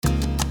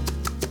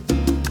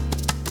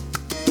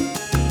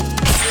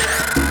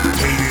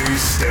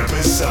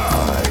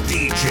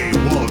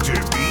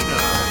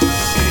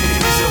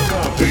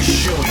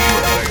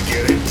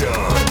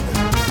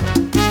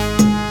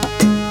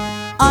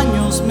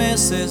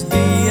meses,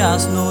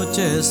 días,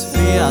 noches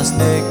frías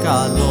de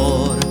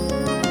calor,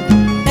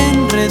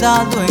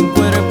 enredado en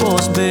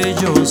cuerpos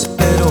bellos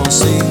pero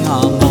sin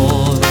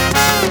amor.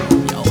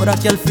 Y ahora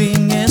que al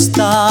fin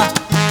está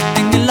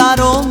en el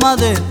aroma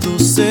de tu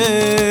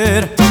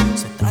ser,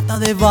 se trata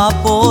de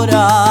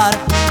evaporar,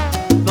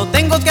 lo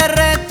tengo que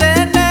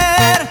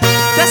retener.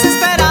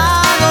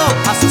 Desesperado,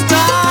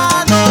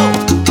 asustado,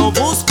 lo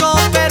busco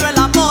pero el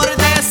amor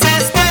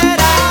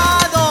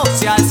desesperado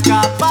se ha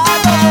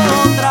escapado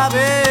otra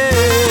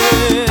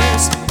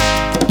vez.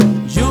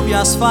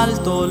 Lluvia,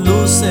 asfalto,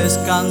 luces,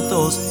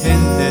 cantos,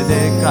 gente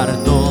de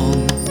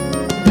cartón.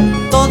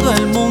 Todo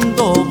el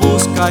mundo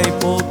busca y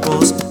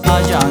pocos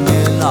hallan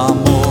el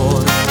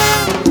amor.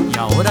 Y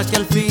ahora que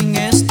al fin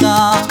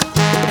está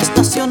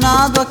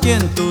estacionado aquí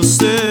en tu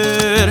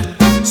ser,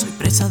 soy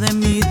presa de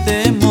mi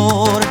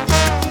temor.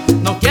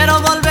 No quiero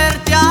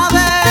volverte a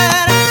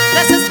ver.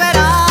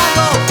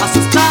 Desesperado,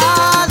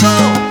 asustado,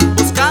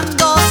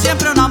 buscando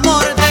siempre un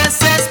amor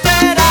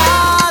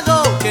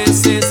desesperado que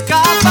se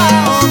escapa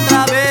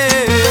otra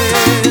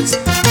vez.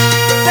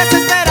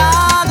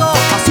 Desesperado,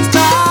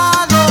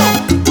 asustado,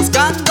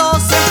 buscando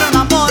siempre un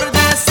amor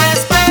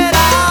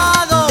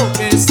desesperado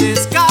que se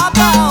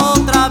escapa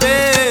otra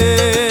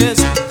vez.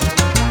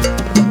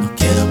 No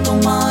quiero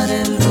tomar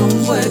el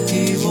rumbo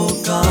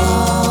equivocado.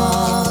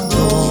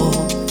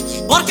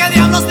 ¿Por qué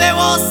diablos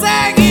debo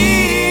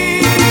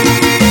seguir?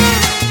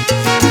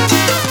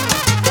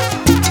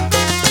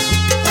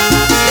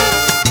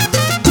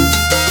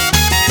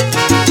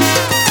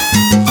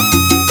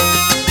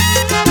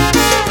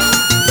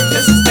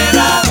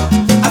 Desesperado,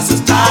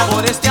 asustado,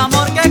 por este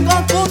amor que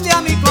confunde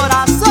a mi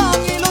corazón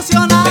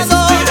ilusionado.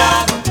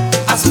 Desesperado,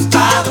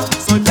 asustado,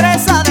 soy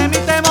presa de mi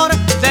temor,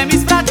 de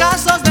mis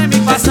fracasos, de mi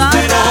pasado.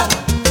 Desesperado,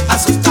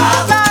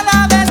 asustado,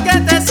 cada vez que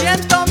te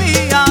siento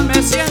mía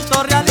me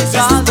siento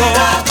realizado.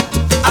 Desesperado,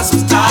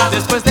 asustado,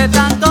 después de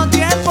tanto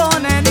tiempo,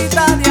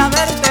 nenita, de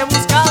haberte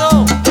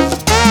buscado.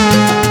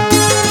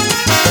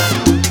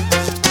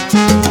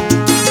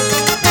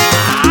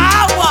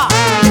 ¡Agua!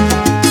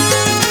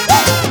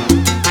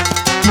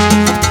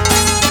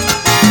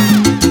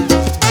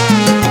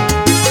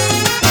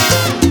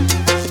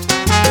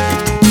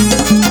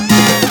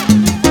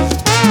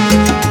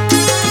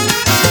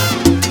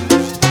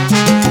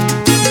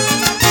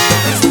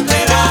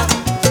 Desesperado,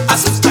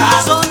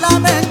 asustado,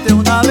 solamente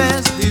una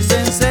vez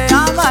dicen se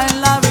ama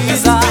en la vida.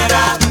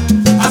 Desesperado,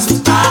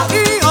 asustado,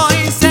 y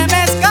hoy se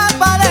me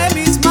escapa de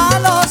mis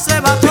manos, se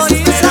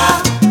vaporiza.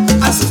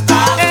 Desesperado,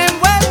 asustado,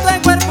 envuelto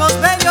en cuerpos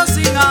bellos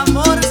sin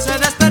amor se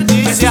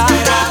desperdicia.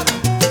 Desesperado,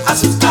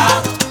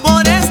 asustado,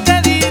 por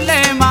este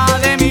dilema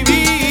de mi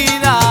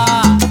vida.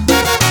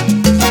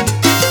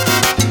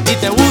 Y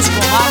te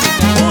busco, mami,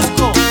 te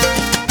busco.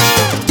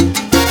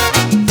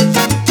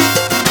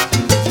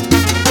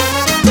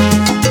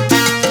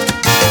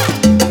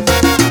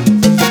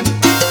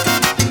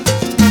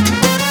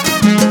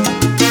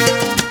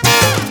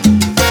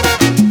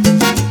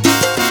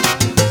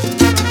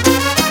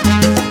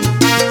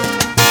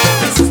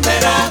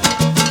 Desesperado,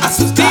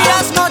 asustado,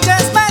 días,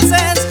 noches,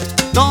 meses,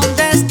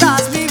 ¿dónde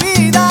estás, mi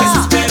vida?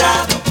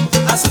 Desesperado,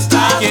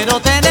 asustado, quiero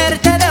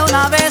tenerte de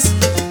una vez,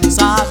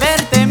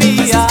 saberte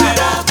mía.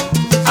 Desesperado,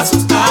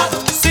 asustado,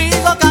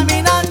 sigo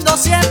caminando,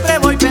 siempre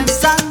voy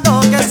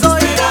pensando que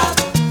soy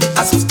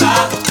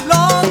asustado,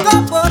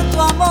 loco por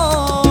tu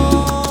amor.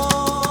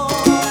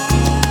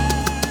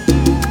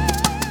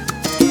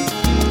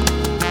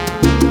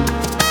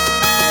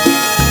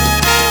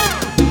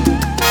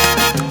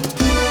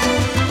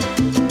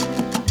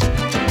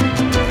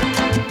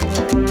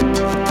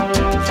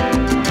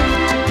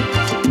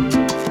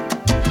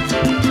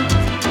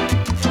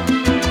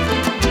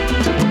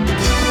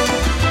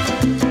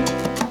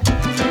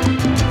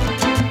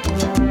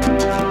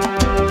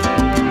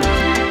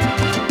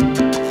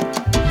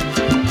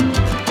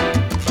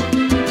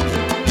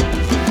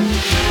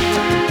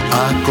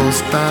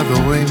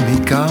 Acostado en mi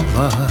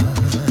cama,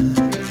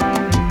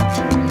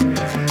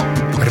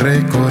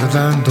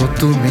 recordando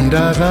tu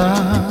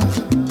mirada,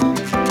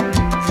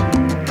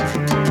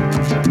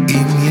 y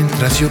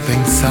mientras yo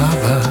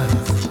pensaba,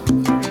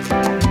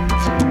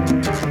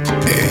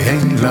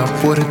 en la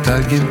puerta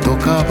alguien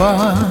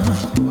tocaba.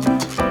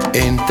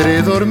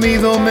 Entre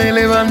dormido me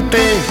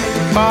levanté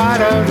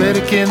para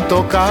ver quién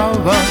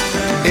tocaba.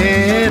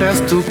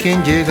 Eras tú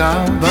quien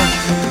llegaba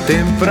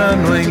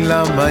temprano en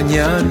la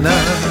mañana.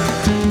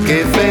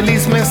 Qué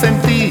feliz me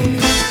sentí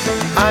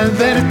al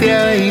verte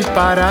ahí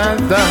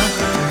parada,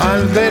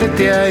 al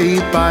verte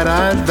ahí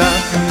parada,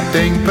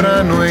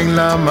 temprano en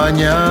la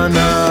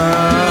mañana.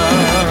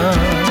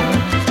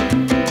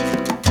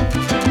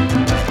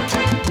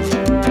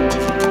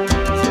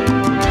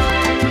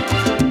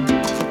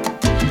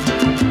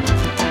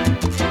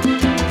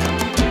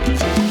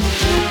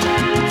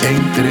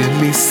 Entre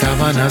mis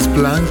sábanas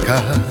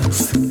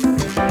blancas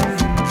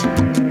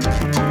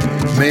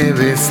me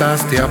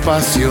besaste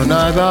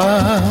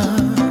apasionada.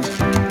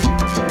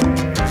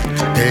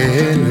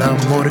 El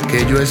amor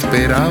que yo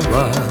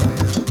esperaba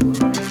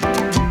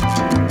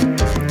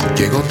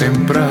llegó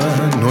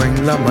temprano temprano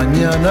en la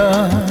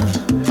mañana,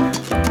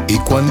 y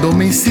cuando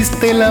me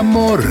hiciste el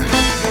amor,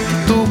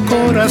 tu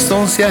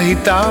corazón se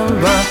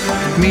agitaba,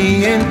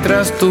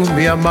 mientras tú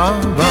me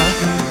amabas,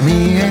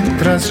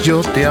 mientras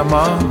yo te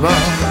amaba,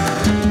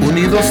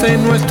 unidos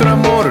en nuestro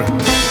amor,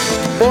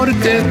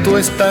 porque tú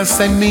estás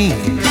en mí,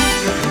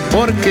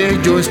 porque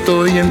yo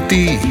estoy en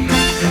ti,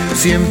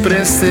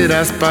 siempre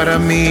serás para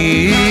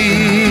mí.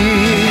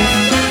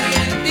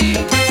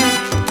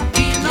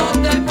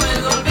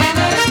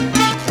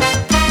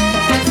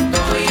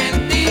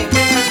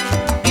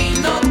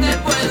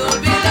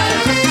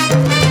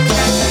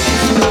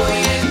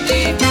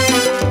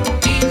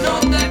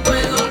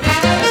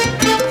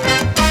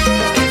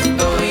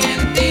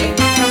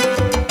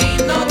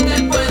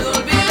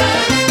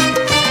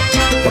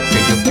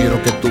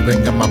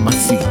 Venga,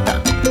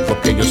 mamacita,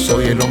 porque yo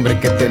soy el hombre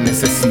que te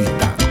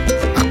necesita.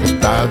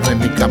 Acostado en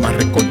mi cama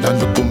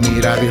recordando tu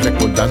mirada y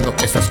recordando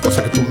esas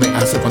cosas que tú me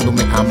haces cuando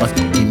me amas.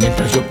 Y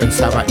mientras yo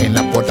pensaba en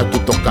la puerta tú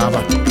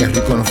tocabas, qué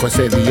rico no fue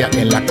ese día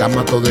en la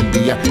cama todo el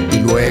día. Y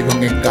luego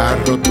en el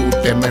carro tú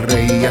te me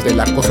reías de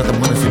las cosas tan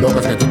buenas y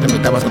locas que tú te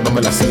metabas cuando me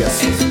las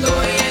hacías.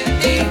 Estoy en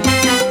ti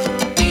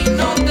y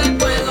no te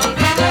puedo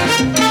olvidar.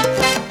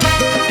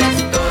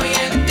 Estoy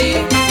en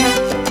ti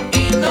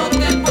y no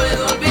te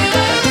puedo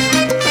olvidar.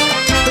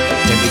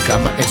 En mi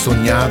cama he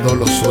soñado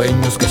los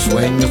sueños que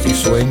sueños y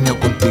sueño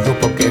contigo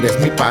porque eres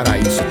mi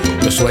paraíso.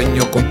 Yo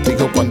sueño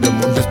contigo cuando el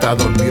mundo está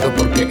dormido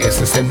porque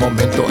ese es el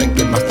momento en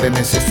que más te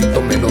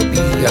necesito.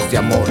 Melodías de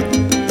amor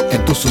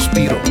en tu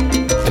suspiro,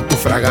 en tu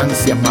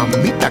fragancia,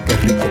 mamita, qué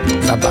rico.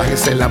 Salvaje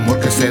es el amor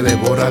que se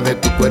devora de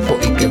tu cuerpo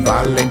y que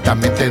va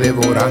lentamente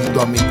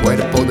devorando a mi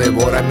cuerpo.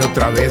 Devórame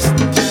otra vez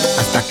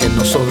hasta que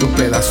no sobre un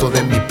pedazo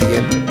de mi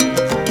piel.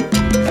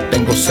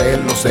 Tengo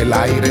celos del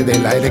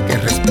aire que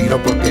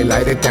respiro, porque el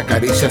aire te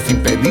acaricia sin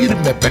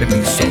pedirme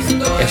permiso.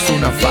 Es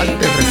una falta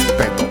de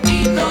respeto.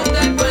 Y no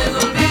te puedo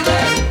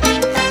olvidar.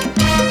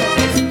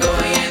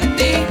 Estoy en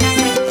ti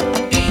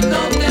y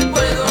no te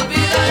puedo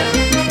olvidar.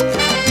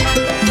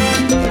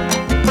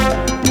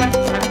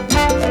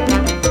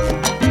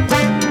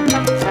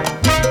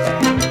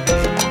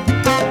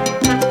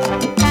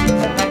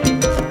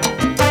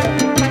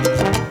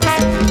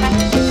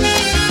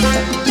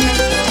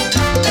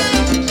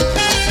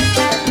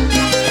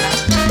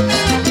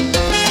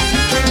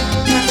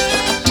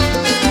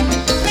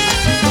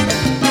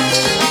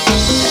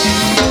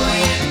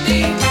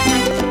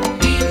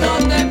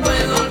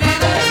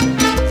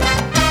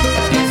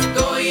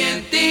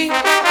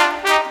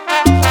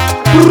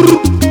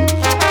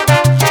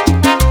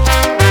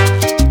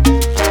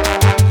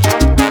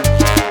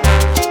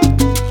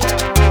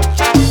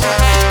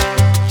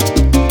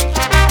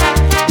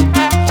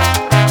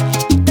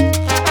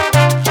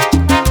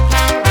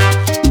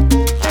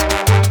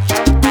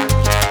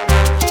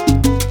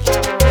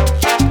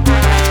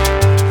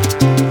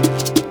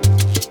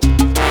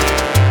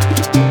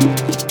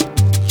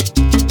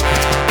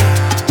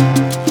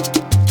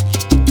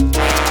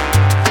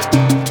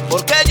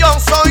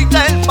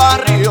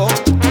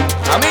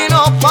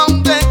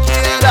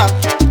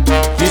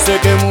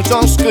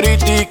 Muchos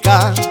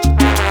critican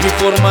mi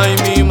forma y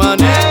mi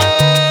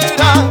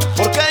manera,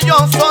 porque yo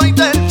soy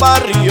del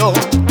barrio,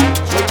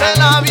 soy de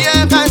la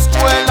vieja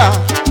escuela,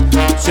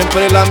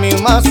 siempre la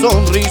misma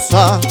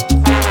sonrisa,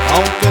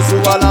 aunque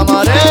suba la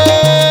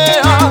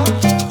marea.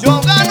 Yo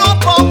gano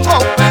poco,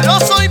 pero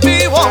soy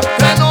vivo,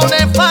 que no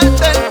le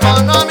falte el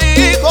pan a mi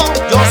hijo.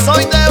 Yo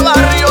soy de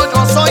barrio,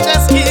 yo soy de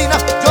esquina,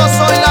 yo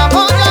soy la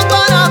joya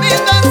para mis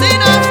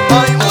vecinas.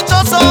 Hay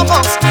muchos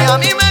ojos que a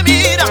mí me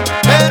miran,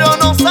 pero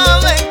no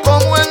saben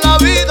cómo en la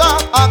vida.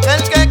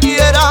 Aquel que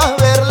quiera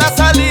ver la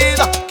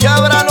salida, que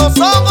abra los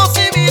ojos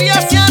y mire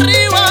hacia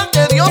arriba,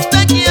 que Dios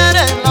te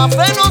quiere, la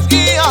fe nos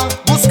guía.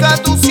 Busca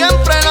tú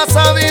siempre la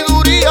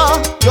sabiduría.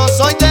 Yo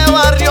soy de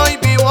barrio y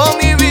vivo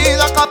mi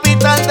vida,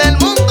 capital del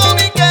mundo,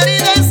 mi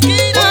querida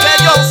esquina.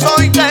 Porque yo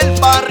soy del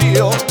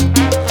barrio,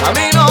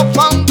 camino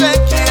pa' donde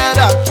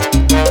quiera.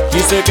 Y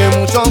sé que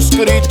muchos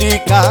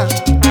critican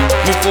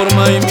mi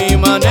forma y mi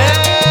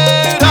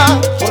manera,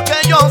 porque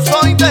yo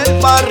soy del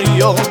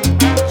barrio,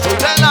 soy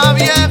de la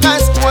vieja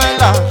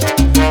escuela,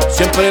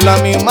 siempre la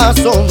misma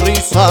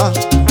sonrisa,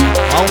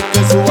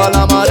 aunque suba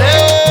la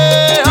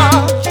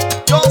marea.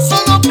 Yo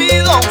solo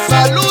pido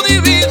salud y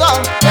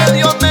vida, que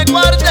Dios me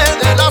guarde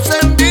de las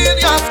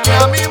envidias, que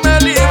a mí me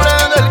libre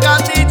del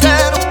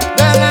gatillero,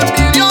 del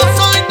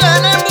envidioso y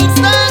del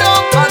embustero.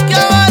 ¿Pa' qué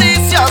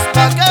avaricias?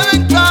 ¿Pa' qué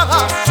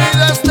ventajas? Si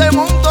de este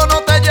mundo no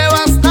te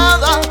llevas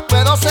nada.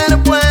 Puedo ser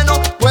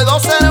bueno, puedo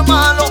ser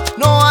malo,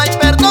 no hay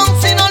perdón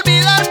sin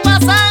olvidar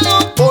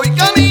pasado. Voy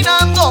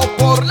caminando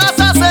por las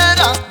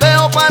aceras,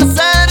 veo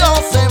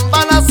parceros en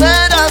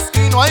balaceras,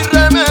 y no hay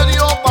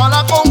remedio para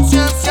la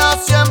conciencia,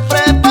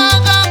 siempre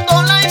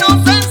pagando la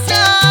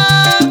inocencia.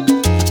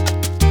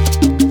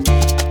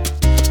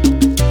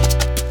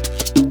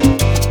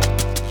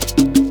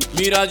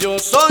 Mira, yo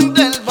soy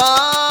del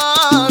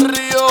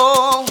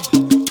barrio,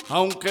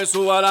 aunque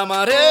suba la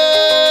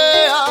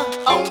marea,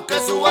 aunque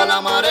suba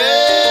la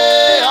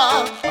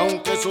marea,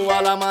 aunque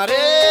suba la marea.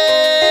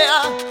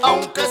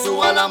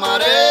 suba la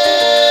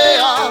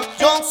marea,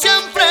 yo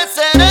siempre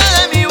seré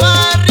de mi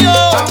barrio.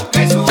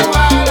 Aunque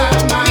suba la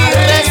marea, Mi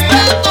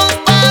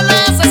respeto para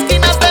las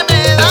esquinas de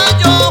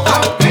Medallo.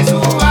 aunque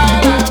suba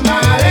la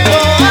marea,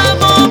 Yo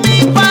amo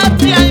mi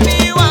patria y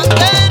mi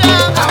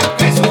bandera.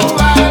 aunque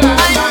suba la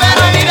Ay,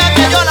 pero mira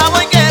que yo la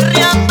voy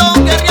guerreando,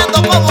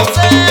 guerreando como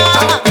sea.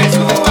 aunque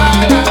suba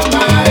la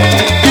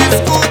marea,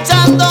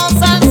 Escuchando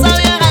salsa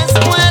vieja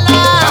escuela.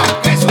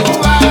 aunque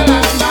suba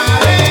la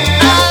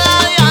marea, Nada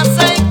de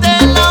aceite,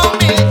 la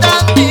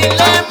humildad mi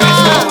lema.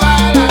 suba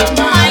la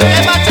Ay, que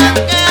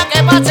pachanquea, que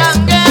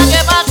pachanquea,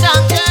 que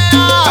pachanquea.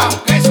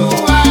 aunque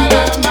suba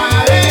la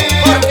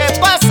marea, Porque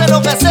pase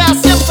lo que sea,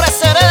 siempre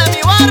seré de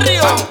mi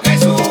barrio. aunque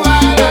suba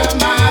la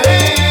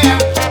marea.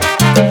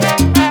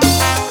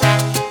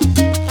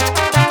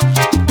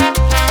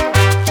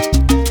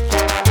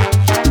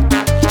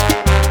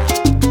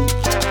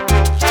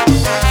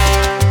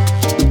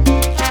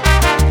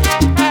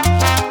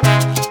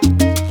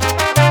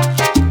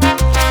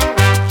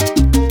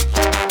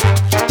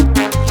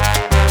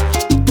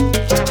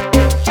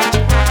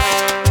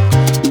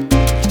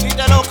 Y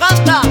te lo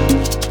canta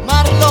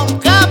Marlon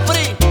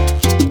Capri,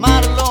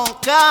 Marlon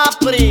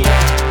Capri.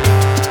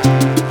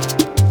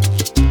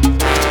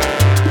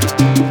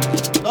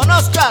 Don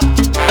Oscar,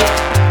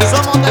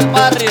 somos del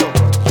barrio.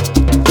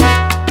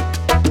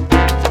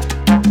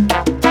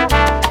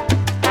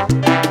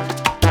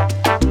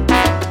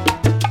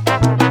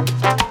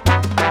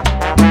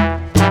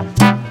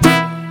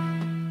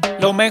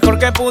 Lo mejor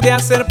que pude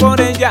hacer por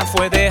ella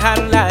fue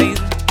dejarla ir.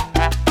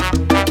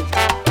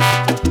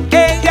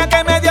 Ella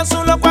que me dio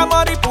su loco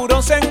amor y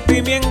puro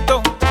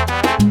sentimiento,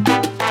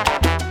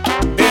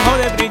 dejó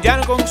de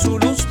brillar con su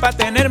luz para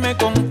tenerme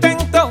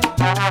contento,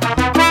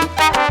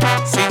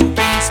 sin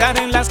pensar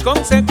en las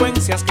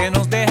consecuencias que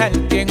nos deja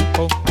el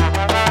tiempo.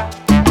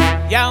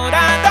 Y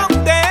ahora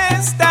 ¿dónde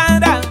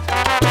estará?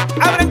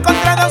 Habrá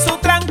encontrado su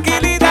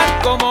tranquilidad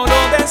como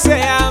lo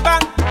deseaba.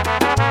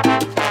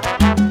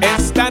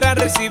 Estará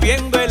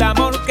recibiendo el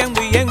amor que un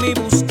día en mí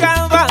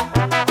buscaba,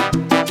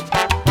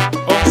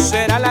 o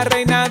será la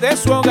reina de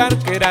su hogar,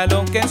 que era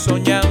lo que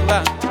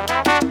soñaba.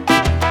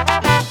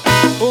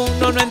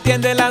 Uno no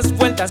entiende las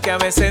vueltas que a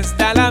veces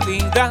da la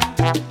vida.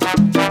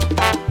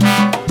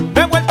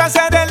 No he vuelto a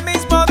ser el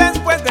mismo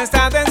después de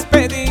esta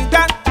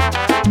despedida.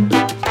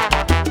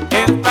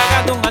 He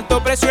pagado un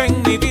alto precio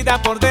en mi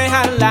vida por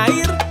dejarla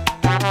ir,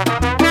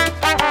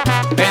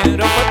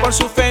 pero fue por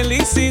su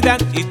felicidad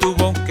y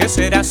tuvo que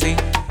ser así.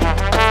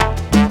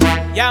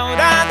 Y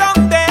ahora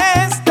 ¿dónde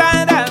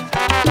estará?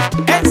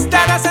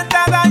 Estará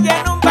sentada allí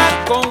en un bar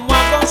como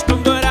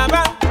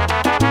acostumbraba.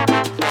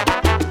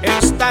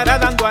 Estará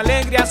dando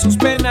alegría a sus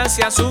penas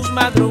y a sus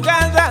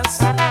madrugadas,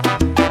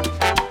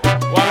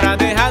 o habrá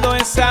dejado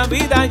esa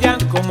vida ya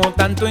como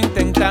tanto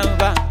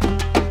intentaba.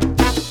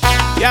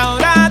 Y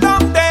ahora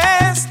 ¿dónde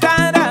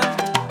estará?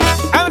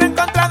 Habrá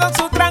encontrado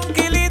su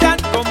tranquilidad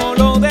como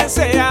lo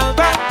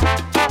deseaba.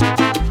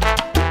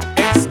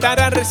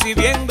 Estará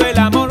recibiendo el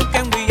amor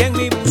que un día en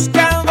mí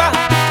buscaba,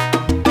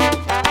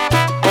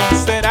 o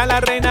será la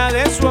reina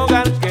de su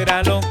hogar, que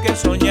era lo que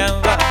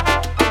soñaba.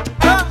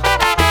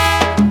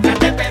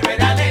 Pero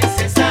era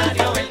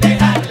necesario el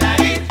dejarla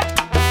ir.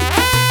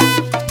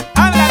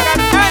 ¡Habla,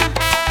 carnal!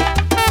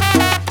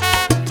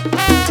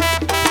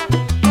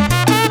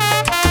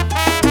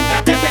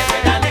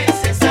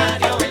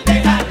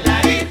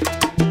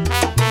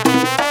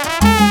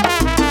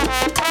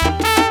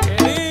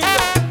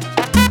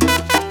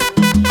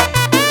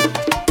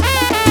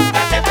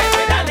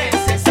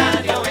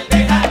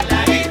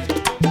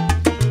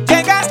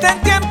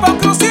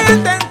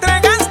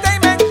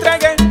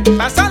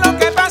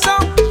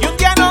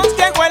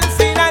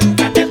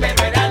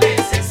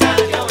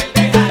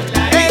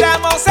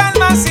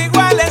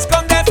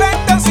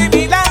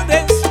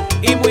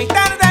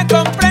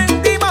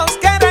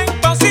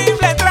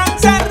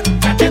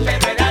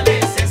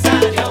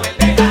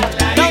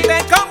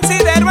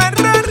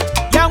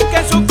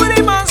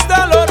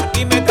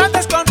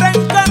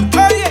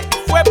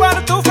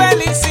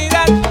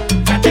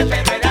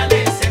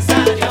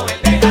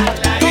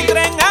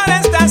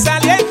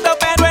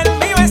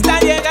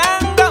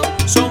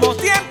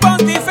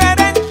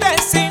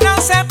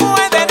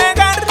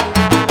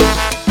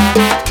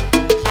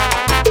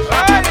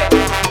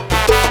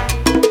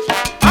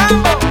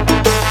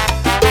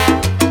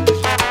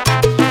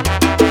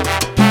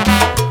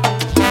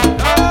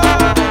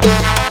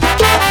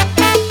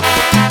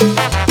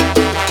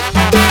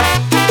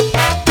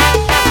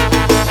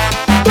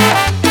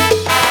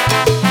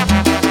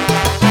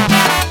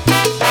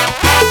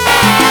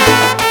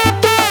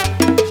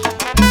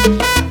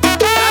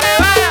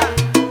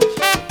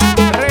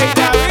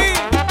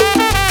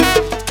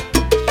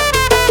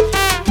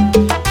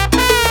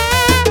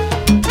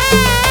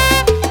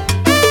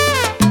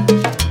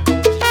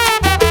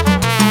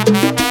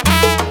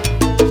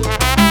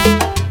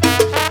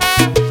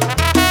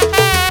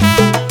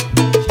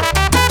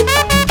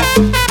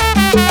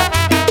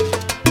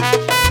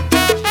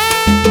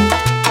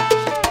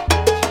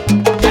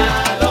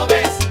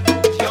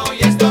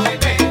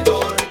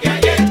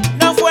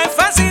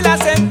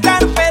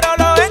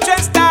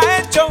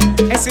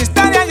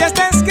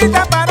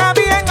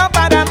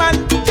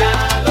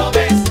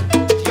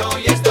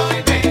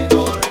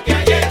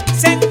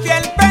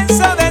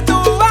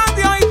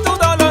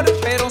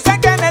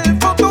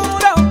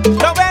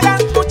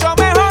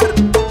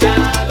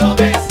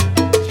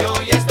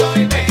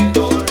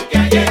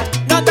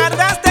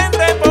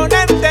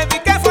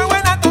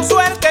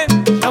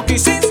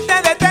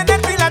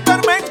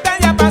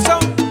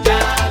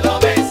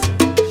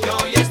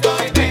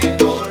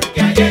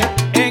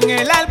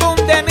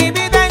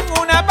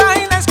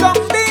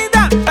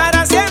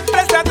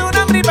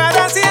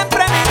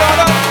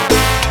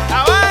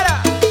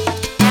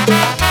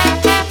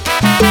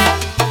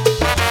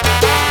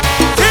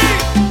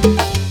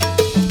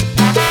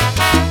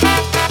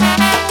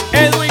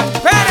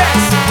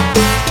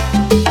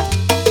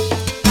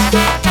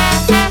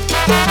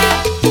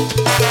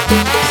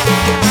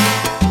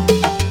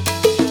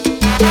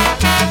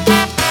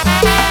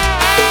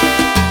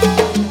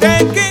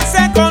 Te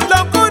quise con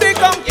locura y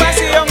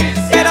compasión,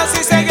 pero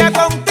si seguía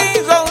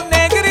contigo,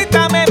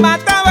 negrita, me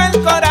mataba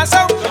el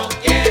corazón.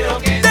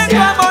 De tu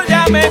amor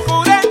ya me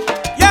curé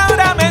y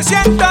ahora me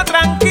siento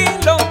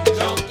tranquilo.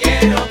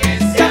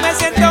 Ya me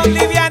siento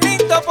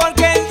livianito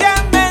porque ya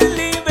me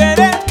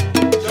liberé.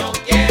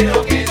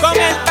 Con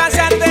el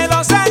pasar de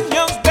los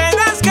años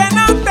verás que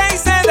no te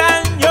hice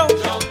daño.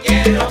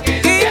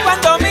 Y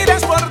cuando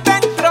mires por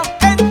dentro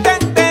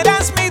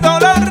entenderás mi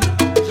dolor.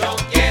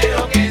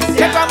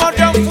 De tu amor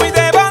yo fui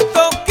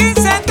devoto,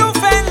 quise tu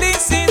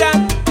felicidad.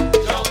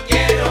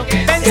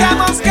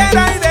 Pensamos que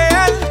era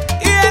ideal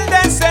y el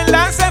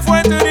desenlace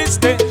fue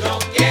triste.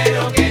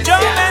 Yo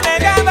me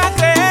negaba a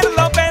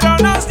creerlo, pero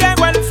nos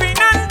llegó el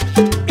final.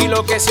 Y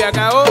lo que se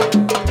acabó,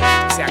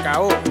 se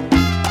acabó.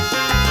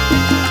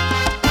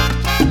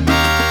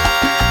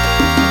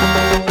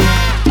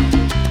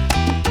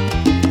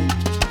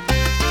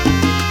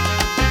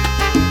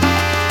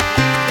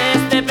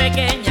 Desde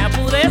pequeña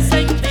pude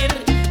sentir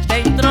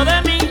dentro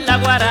de mí la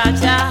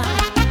guaracha.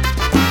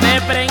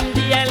 Me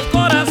prendía el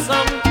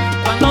corazón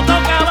cuando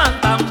tocaban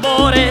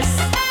tambores.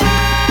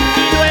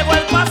 Y luego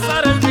al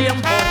pasar el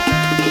tiempo,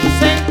 un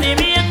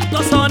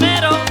sentimiento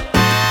sonero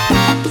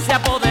se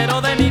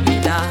apoderó de mi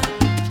vida.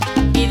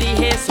 Y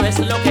dije, eso es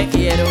lo que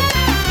quiero.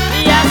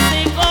 Y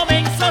así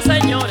comenzó,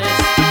 señores,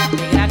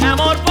 mi gran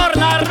amor por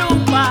la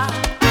rumba.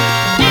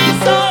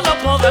 Y solo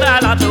podrá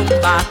la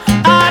tumba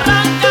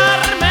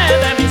arrancarme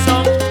de mi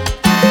son,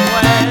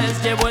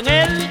 pues llevo en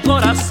el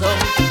corazón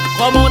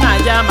como una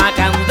llama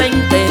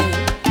candente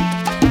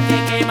que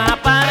quema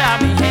para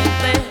mi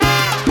gente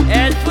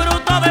el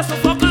fruto de su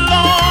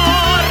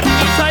folclor.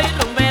 Y soy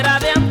rumbera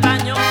de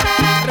antaño,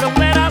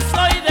 rumbera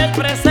soy del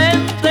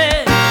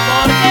presente,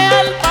 porque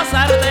al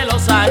pasar de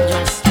los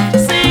años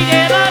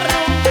sigue la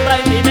rumba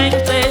en mi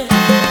mente.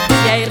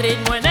 Si hay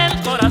ritmo en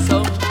el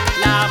corazón,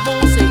 la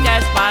música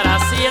es para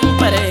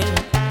siempre.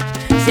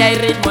 Si hay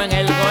ritmo en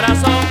el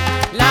corazón,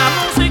 la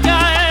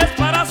música es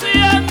para siempre.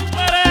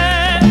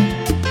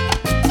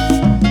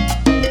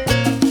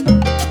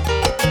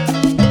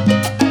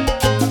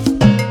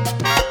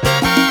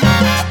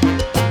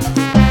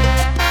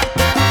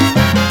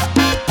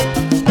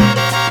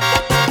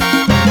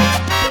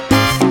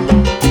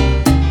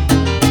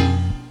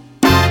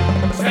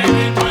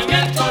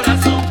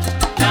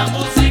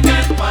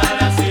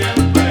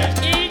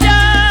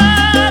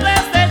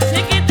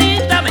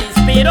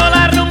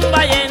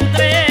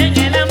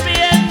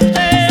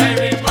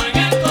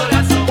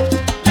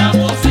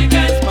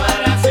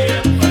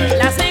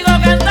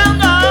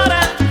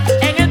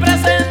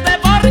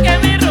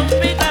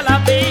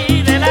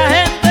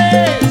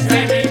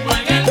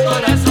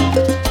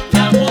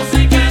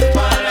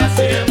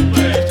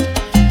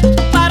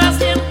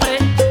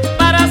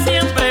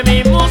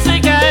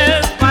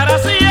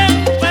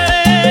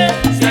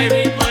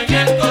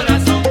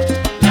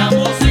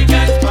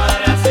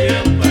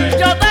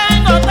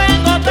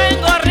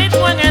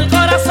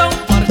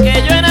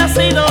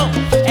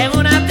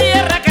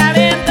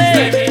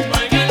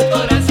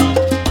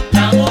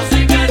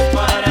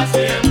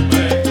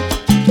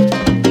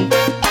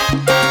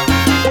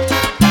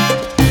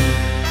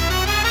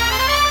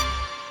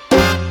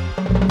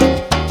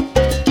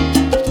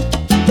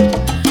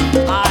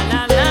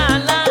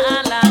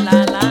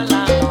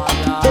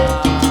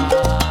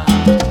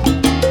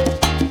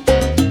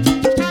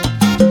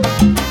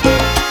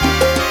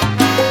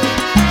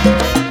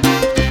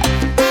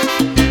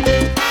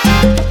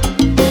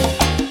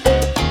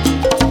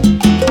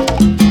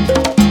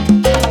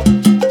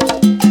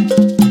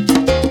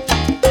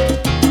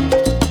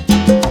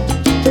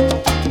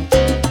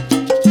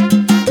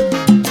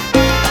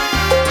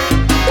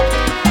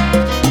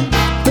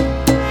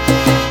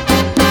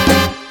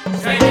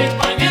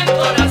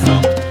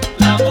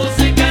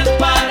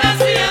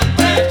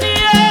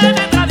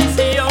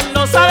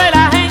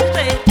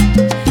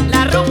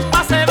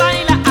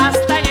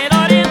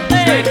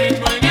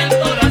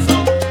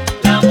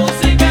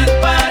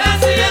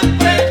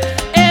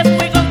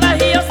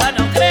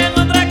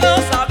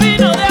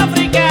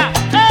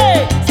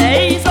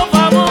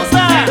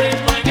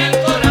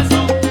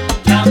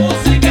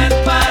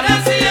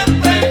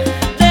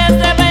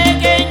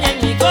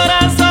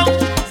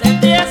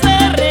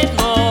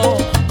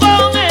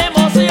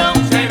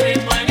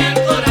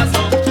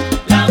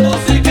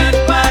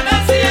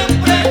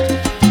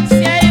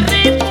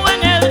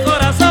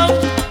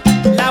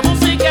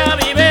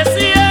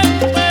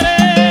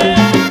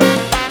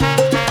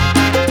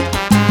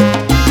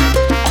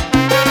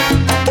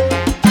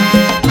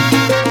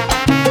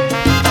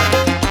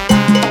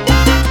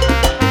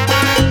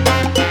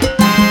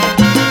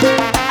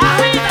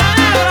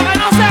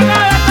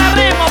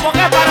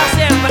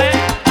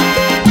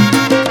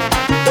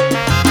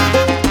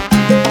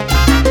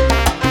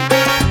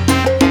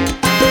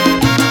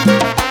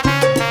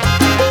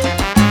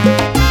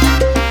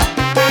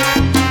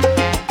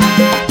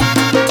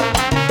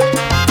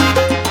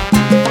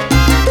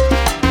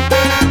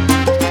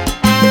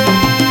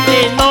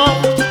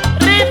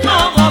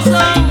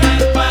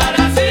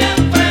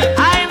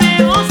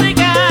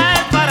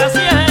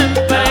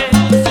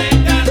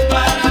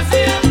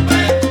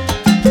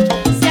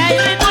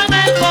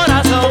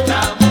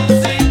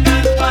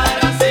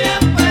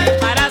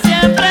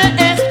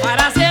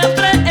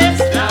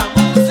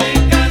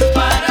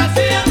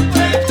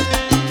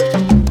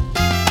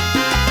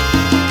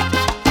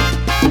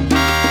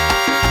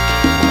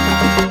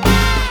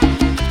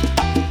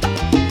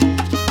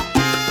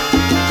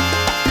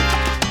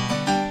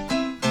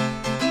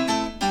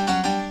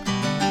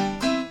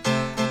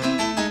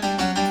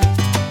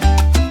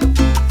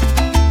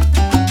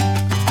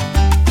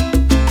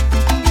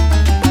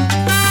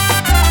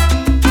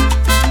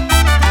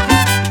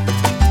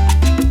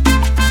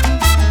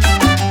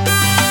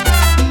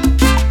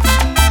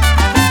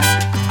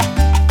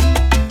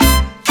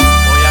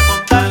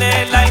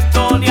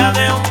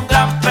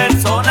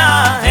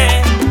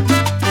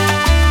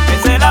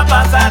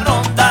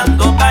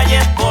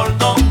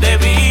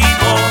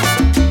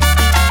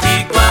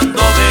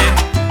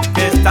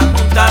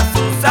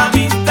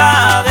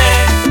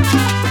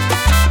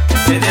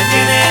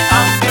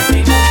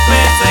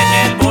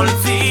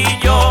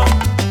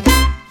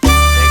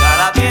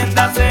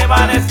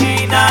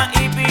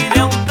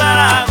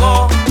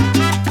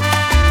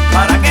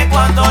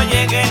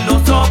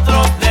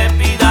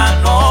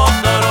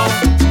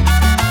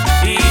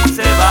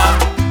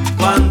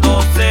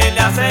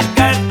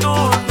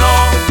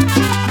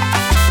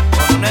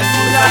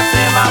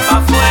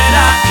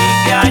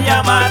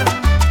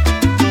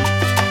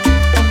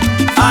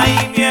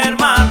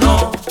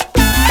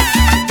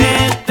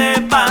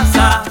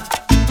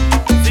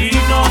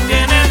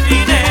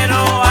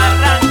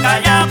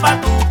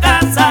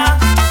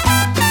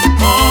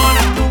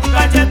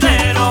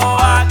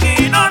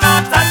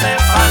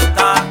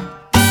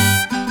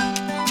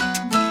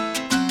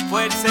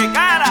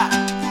 cara,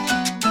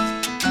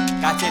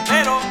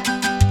 cachetero.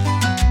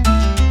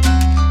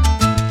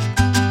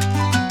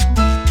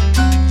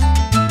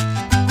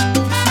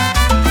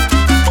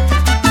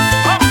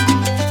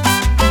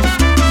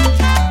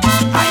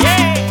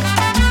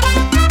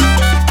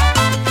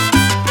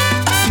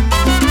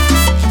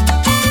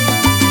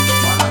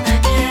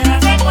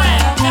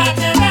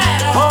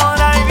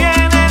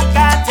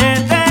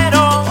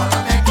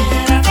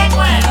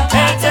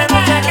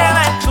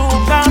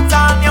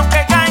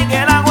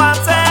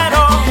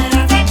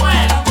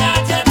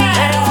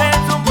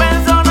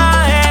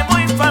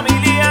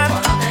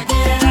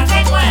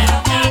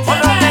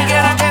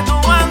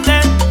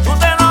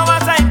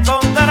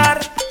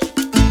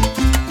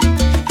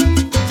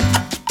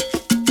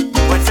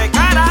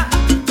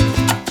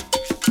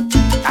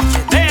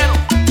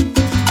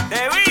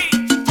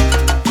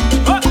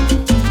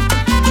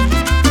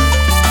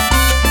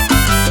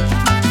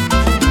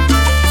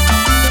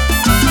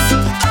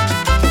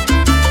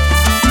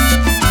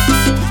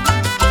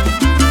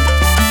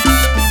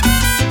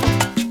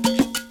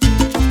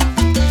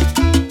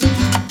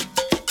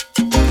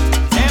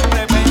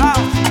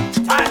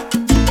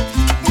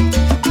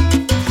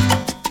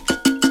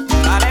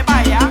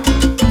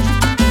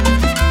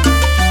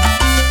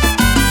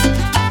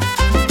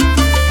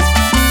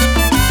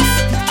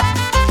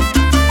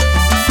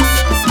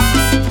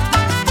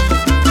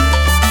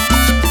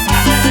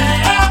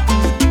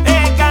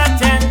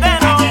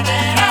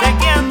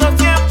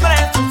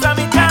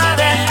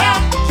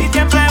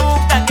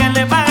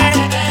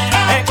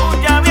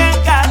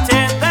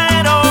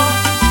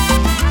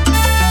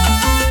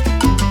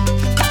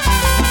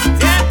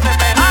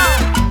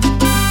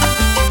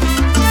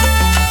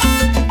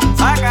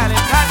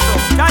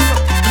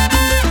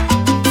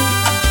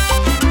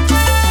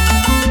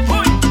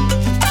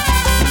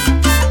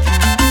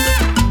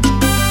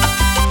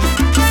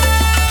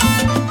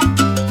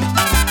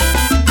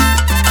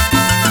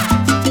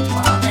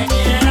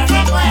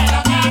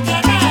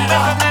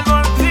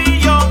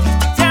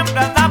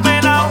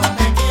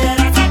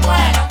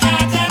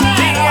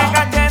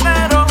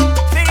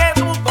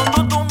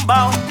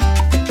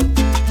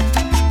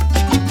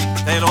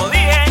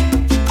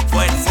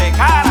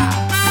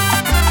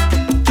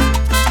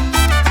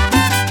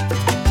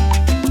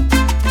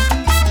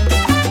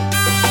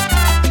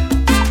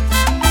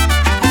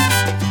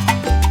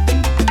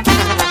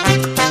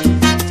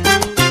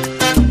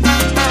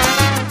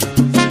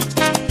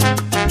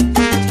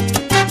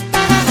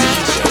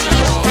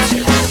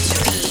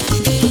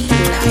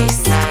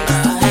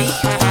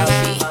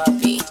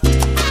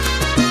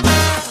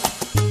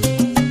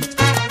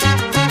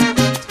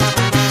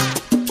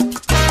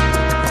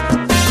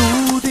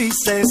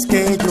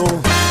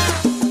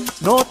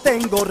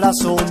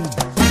 Razón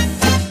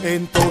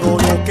en todo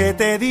lo que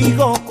te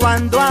digo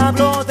cuando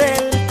hablo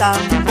del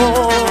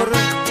tambor.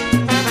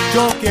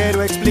 Yo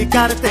quiero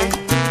explicarte,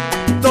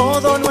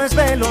 todo no es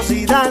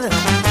velocidad,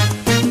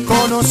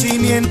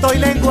 conocimiento y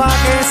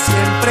lenguaje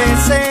siempre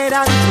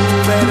serán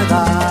tu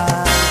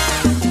verdad.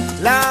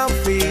 La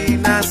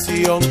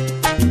afinación,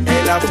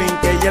 el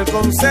afinque y el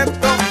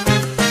concepto,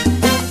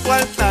 junto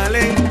al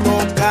talento,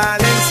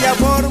 cadencia,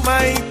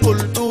 forma y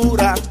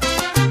cultura,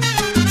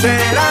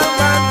 será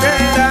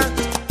bandera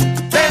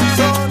del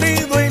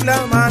sonido y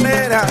la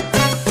manera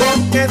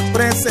con que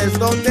expreses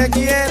donde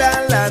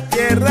quiera la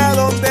tierra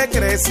donde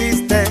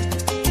creciste.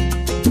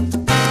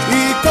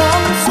 Y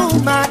con su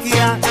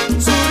magia,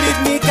 su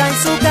rítmica y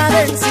su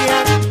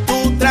cadencia,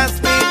 tú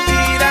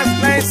transmitirás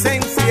la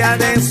esencia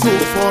de su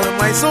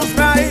forma y sus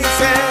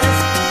raíces.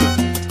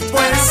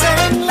 Pues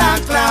en la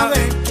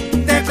clave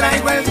te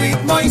traigo el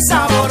ritmo y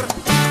sabor,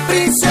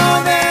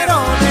 prisionero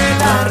de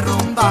la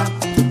rumba,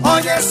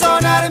 oye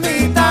sonar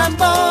mi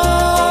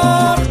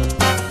tambor.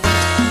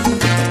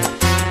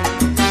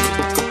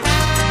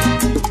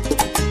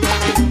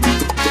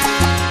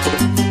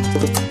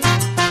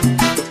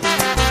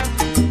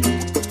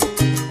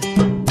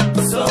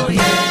 Soy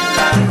en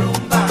la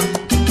rumba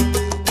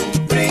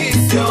un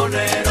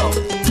prisionero,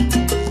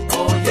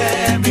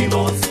 oye mi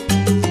voz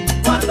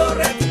cuando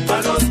retumba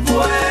los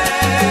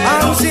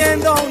cueros. Aun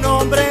siendo un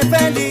hombre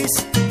feliz,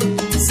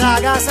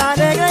 sagaz,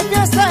 alegre y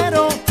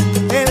fiestero,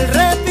 el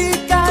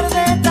repicar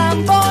de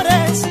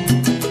tambores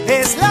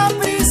es la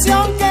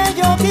prisión que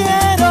yo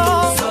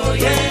quiero.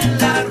 Soy en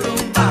la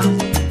rumba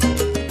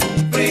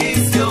un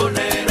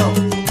prisionero,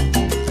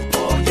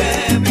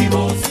 oye mi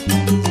voz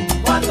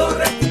cuando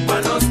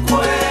retumban los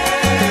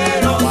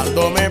cueros.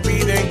 Cuando me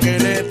piden que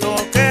le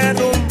toque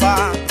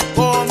rumba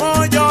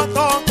como yo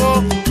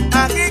toco,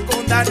 aquí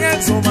con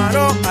Daniel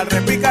Sumaro al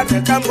repicar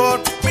del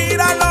tambor,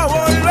 mira lo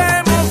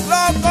volvemos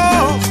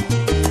loco.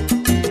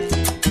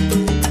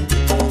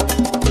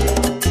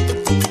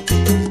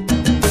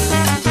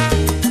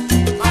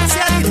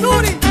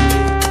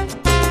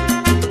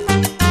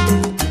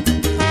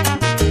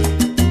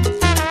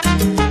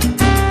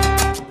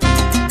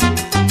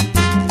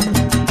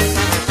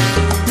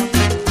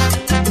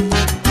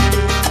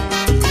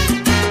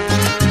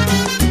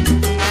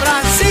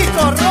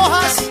 Francisco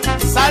Rojas,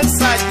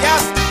 Salsa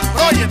Jazz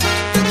Project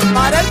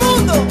para el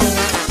mundo.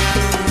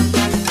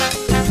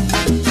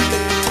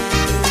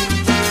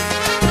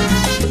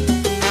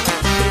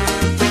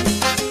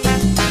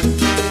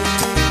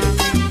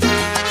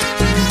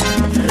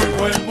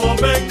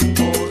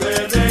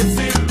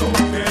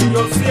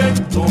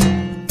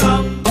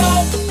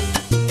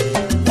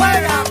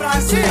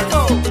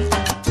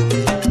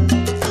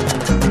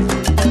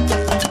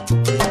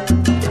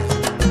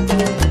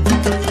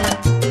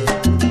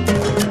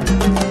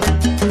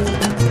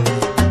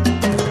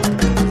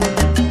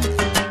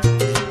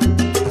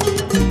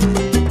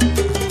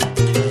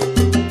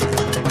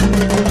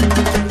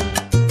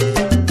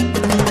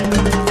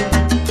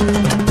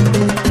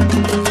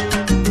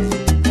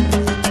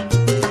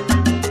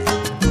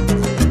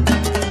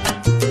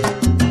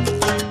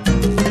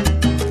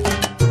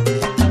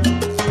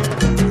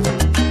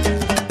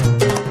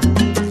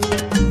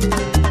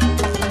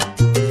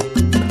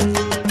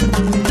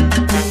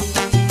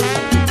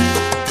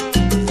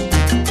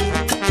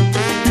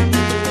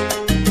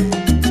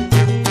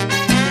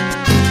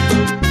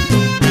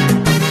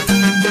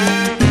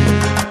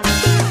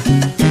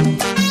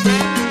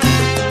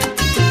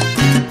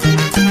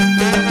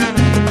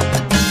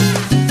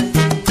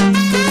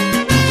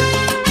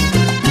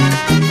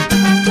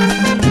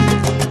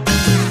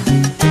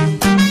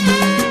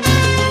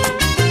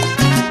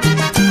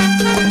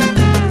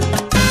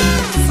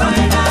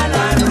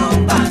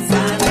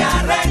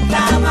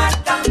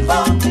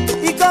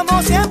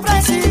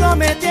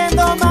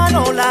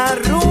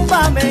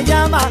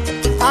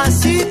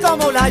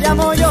 como la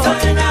llamo yo.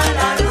 Suena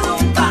la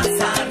rumba,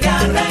 Sarria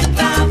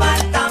reclama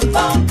el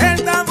tambor.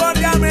 El tambor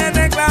ya me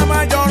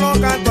reclama, yo lo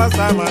canto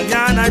hasta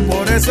mañana y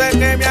por eso es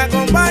que me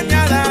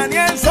acompaña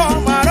Daniel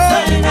Somaro.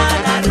 Suena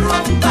la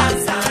rumba,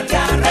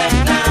 Sarria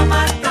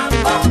reclama el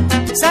tambor.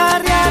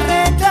 Sarria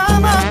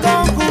reclama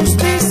con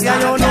justicia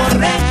y honor.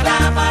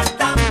 Reclama el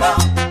tambor.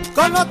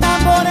 Con los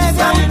tambores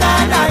de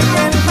Antana y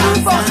el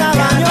grupo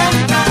Sabañón.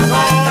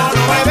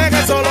 No me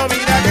dejes solo,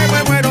 mira que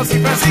me muero si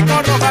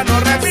Francisco Rojas no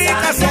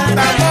repita su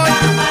tambor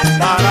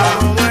para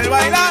todo el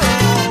bailado.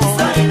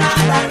 Suena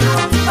la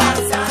rumba,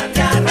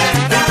 Sarria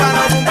Y para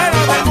los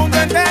rumberos del mundo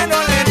entero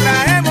le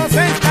traemos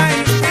esta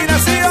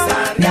inspiración.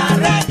 Sarria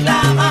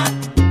reclama.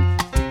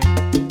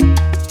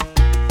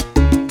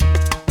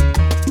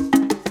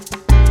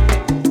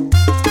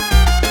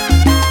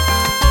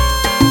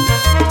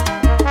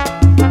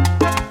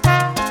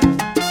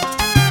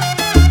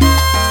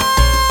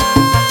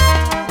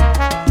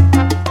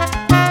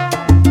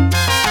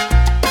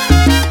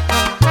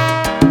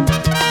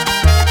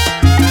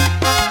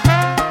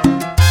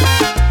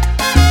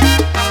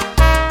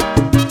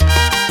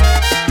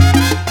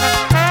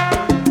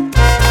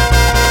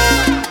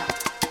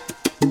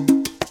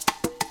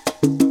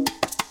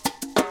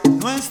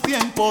 No es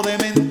tiempo de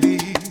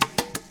mentir,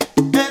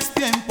 es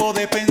tiempo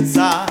de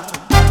pensar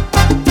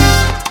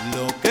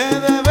lo que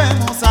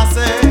debemos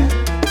hacer.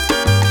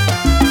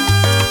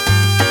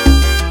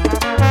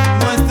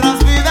 Nuestras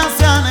vidas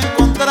se han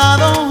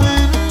encontrado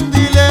en un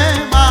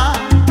dilema,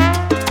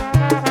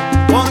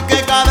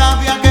 porque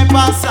cada día que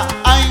pasa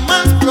hay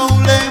más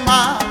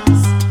problemas.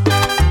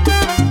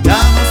 Ya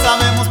no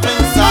sabemos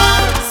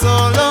pensar,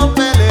 solo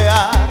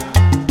pelear,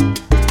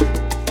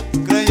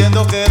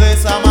 creyendo que de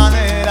esa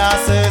manera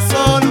se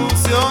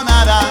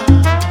solucionarán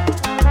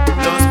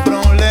los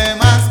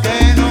problemas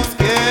que nos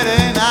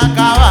quieren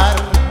acabar.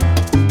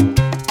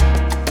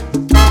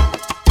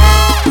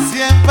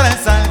 Siempre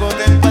salgo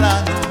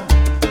temprano,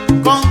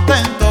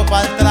 contento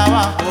para el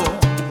trabajo,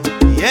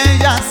 y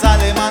ella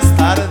sale más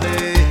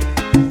tarde,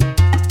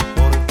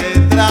 porque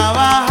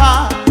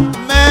trabaja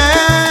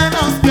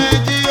menos que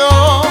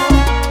yo.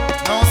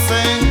 Nos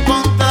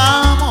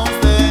encontramos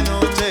de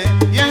noche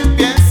y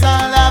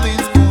empieza la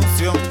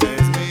discusión, que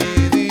es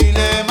mi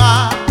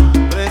dilema,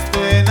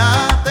 presten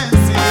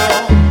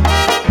atención.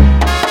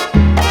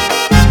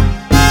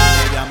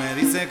 Ella me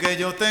dice que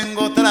yo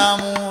tengo otra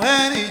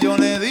mujer y yo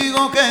le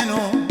digo que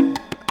no,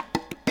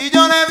 y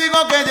yo le digo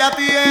que ella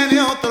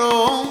tiene otro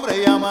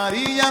hombre y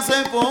amarilla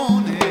se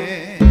pone.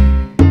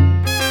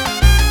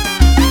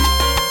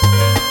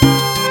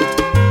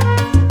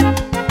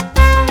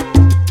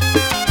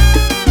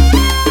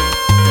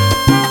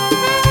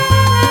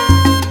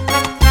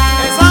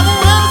 Esa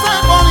mujer se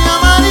pone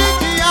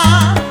amarilla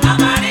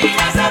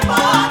Amarilla se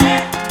pone,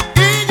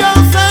 y yo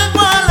sé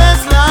cuál es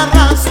la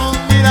razón,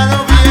 míralo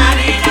bien.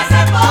 amarilla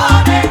se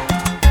pone,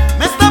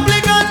 Me está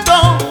explicando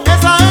que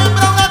esa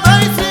hembra es una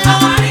traición.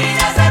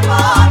 amarilla se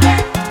pone,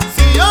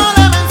 Si yo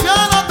le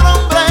menciono otro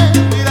hombre,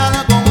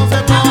 mírala cómo se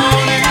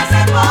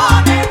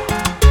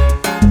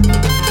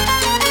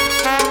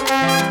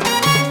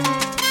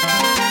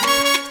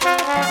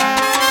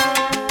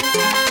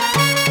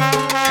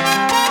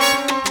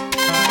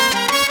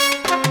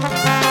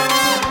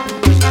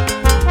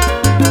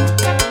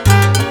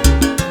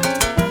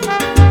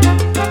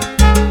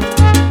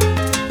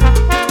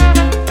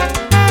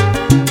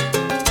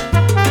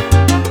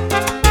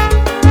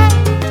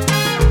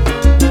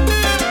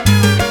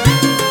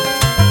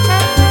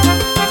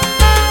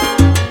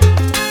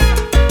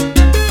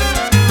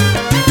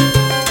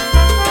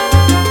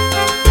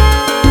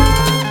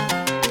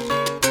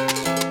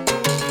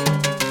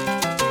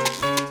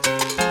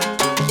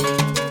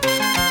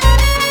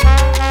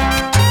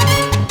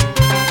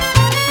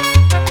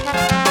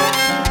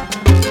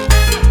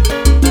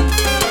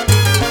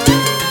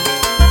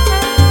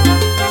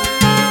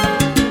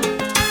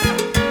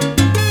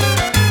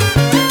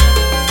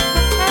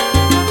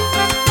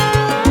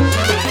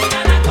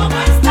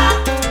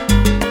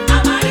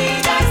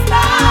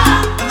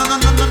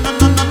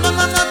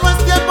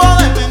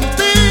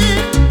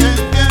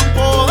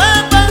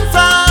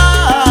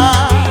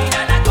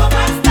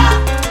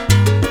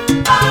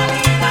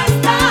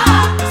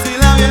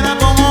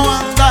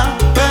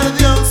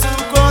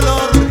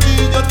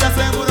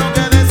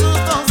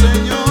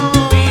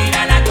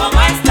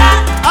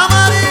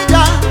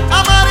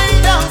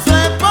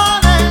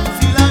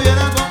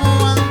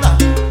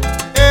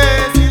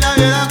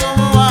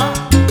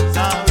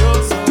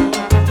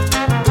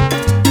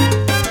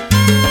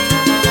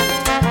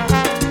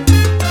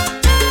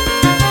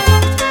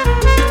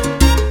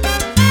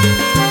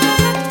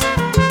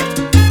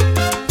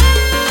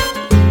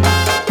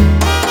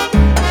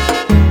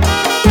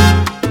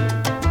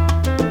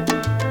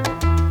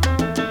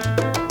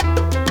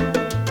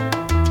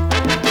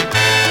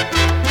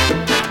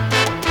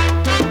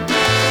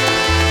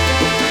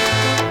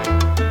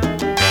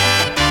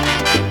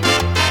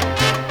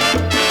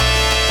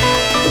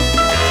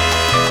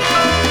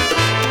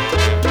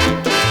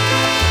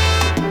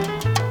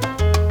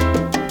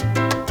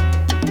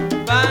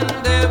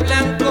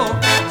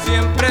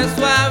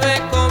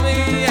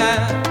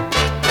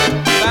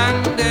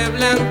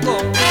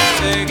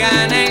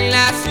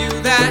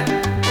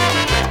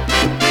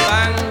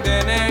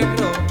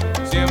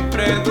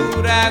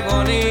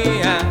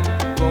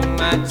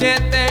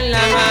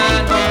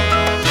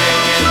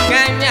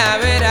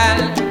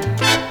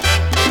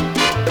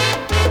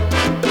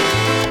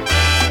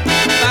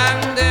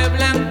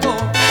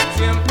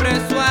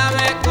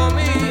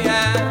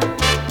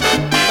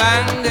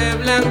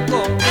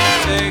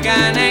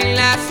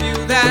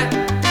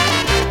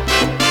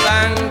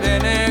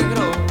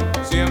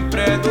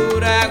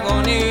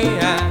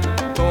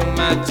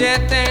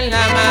machete en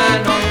la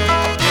mano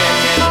y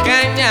en el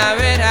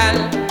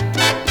cañaveral.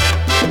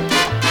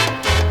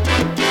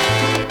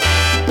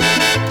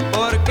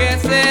 ¿Por qué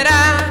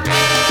será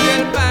si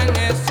el pan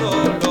es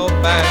solo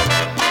pan?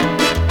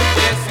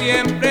 Que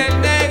siempre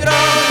el negro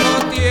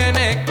no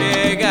tiene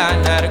que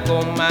ganar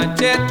con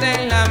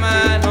machete en la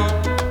mano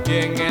y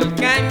en el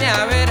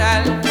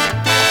cañaveral.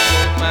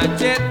 Con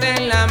machete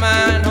en la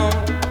mano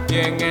y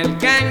en el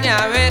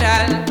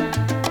cañaveral.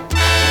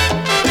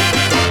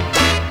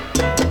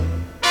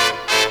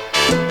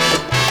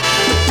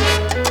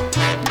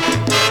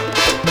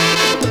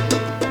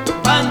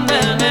 Pan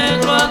de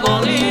negro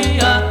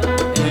agonía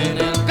en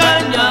el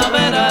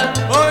cañaveral.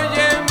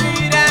 Oye,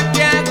 mira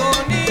qué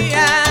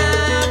agonía,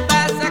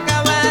 vas a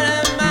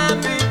acabar,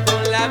 mami,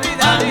 con la vida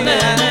Pan mía.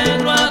 de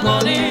negro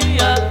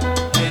agonía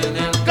en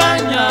el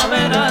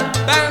cañaveral.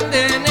 Pan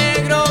de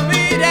negro,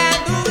 mira,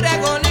 dura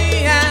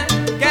agonía,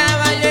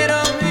 caballero,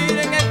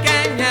 miren el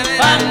cañaveral.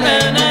 Pan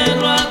de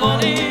negro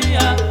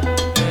agonía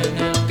en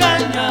el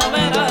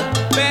cañaveral.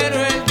 Pero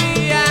el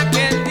día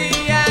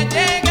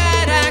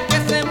llegará que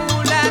ese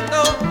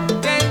mulato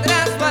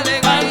tendrá su Pan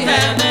alegría.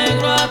 de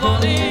negro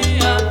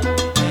agonía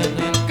en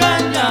el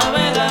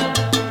cañaveral.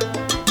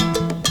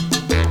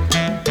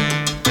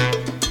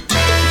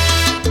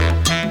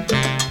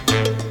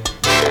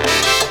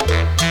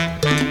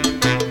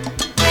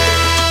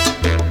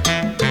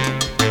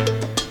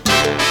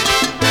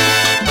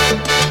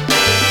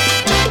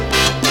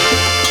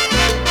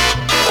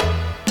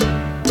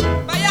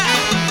 ¡Vaya!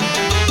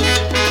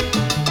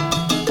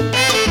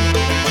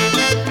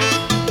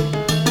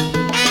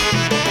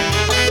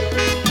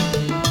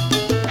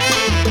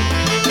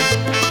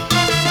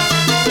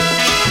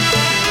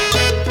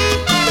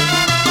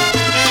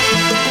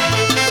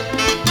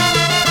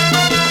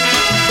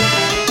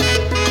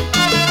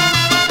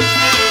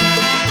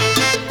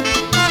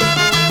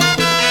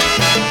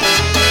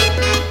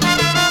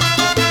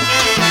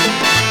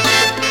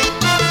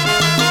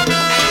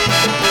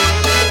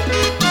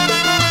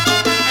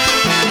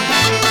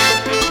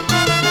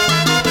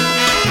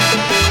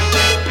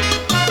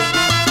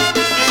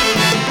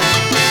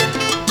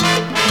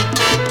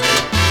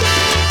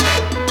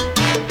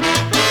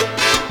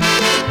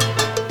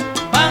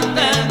 Pan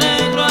de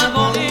negro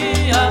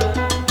agonía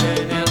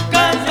en el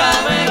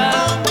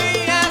cañaveral.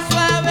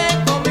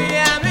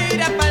 Comía,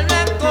 mira, pa'l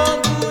blanco,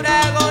 dura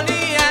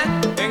agonía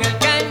en el Pan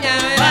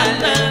cañaveral.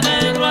 de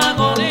negro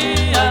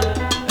agonía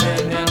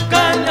en el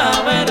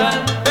cañaveral.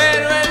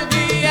 Pero el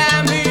día,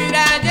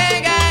 mira,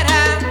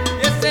 llegará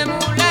y ese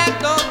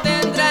mulato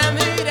tendrá,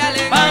 mira,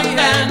 Pan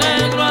de alegría.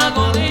 negro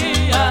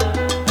agonía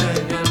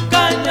en el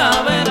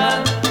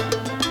cañaveral.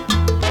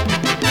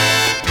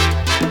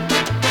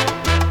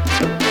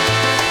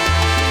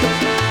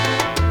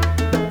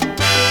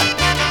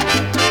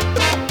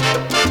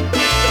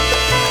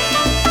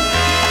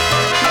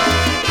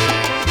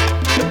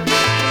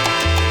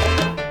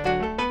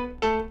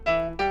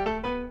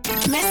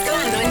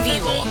 Mezclando en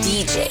vivo,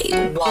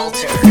 DJ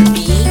Walter B.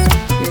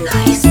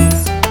 Nice.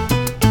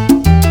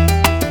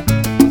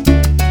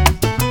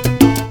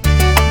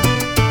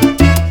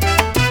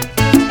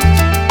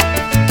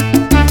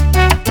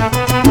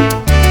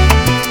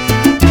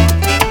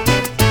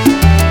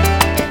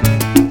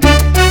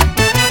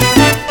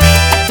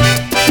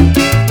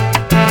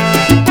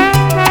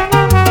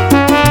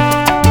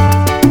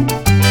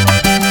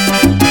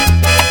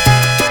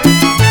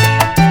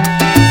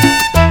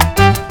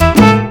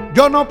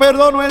 Yo no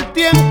perdono el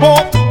tiempo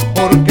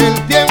porque el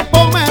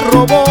tiempo me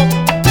robó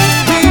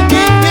mi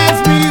niñez,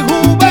 mi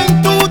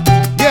juventud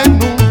y en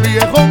un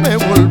viejo me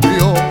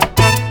volvió.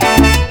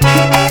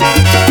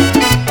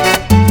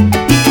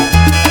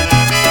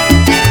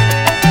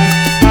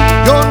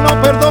 Yo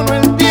no perdono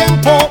el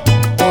tiempo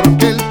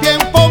porque el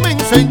tiempo me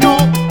enseñó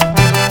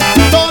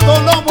todo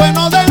lo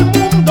bueno del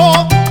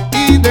mundo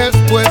y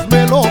después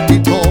me lo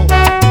quitó.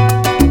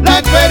 La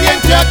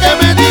experiencia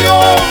que me dio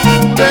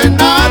de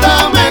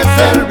nada me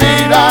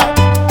servirá,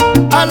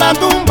 a la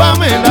tumba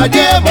me la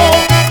llevo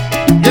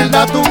y en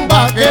la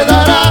tumba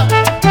quedará.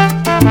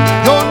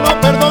 Yo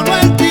no perdono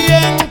el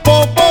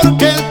tiempo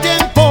porque el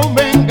tiempo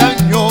me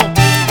engañó.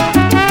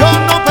 Yo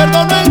no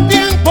perdono el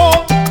tiempo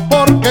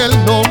porque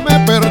él no me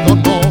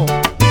perdonó.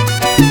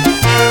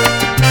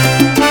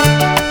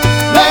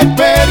 La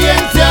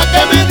experiencia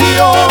que me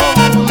dio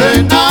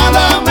de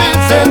nada me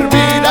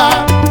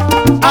servirá,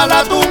 a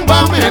la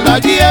tumba me la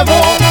llevo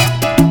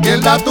y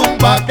en la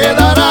tumba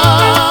quedará.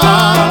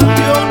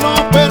 Yo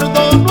no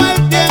perdono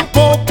el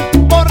tiempo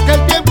porque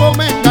el tiempo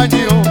me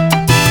engañó.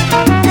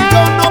 Y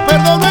yo no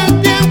perdono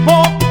el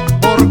tiempo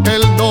porque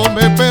él no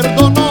me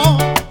perdonó.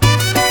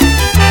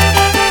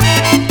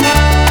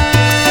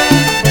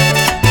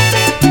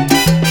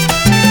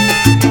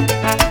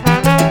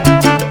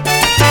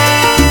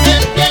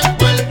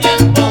 El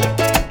tiempo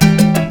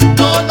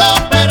no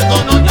lo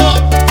perdono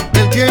yo.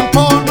 El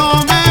tiempo no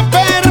me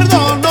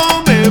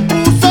perdonó, me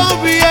puso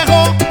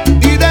viejo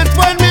y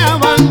después me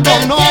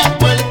abandonó.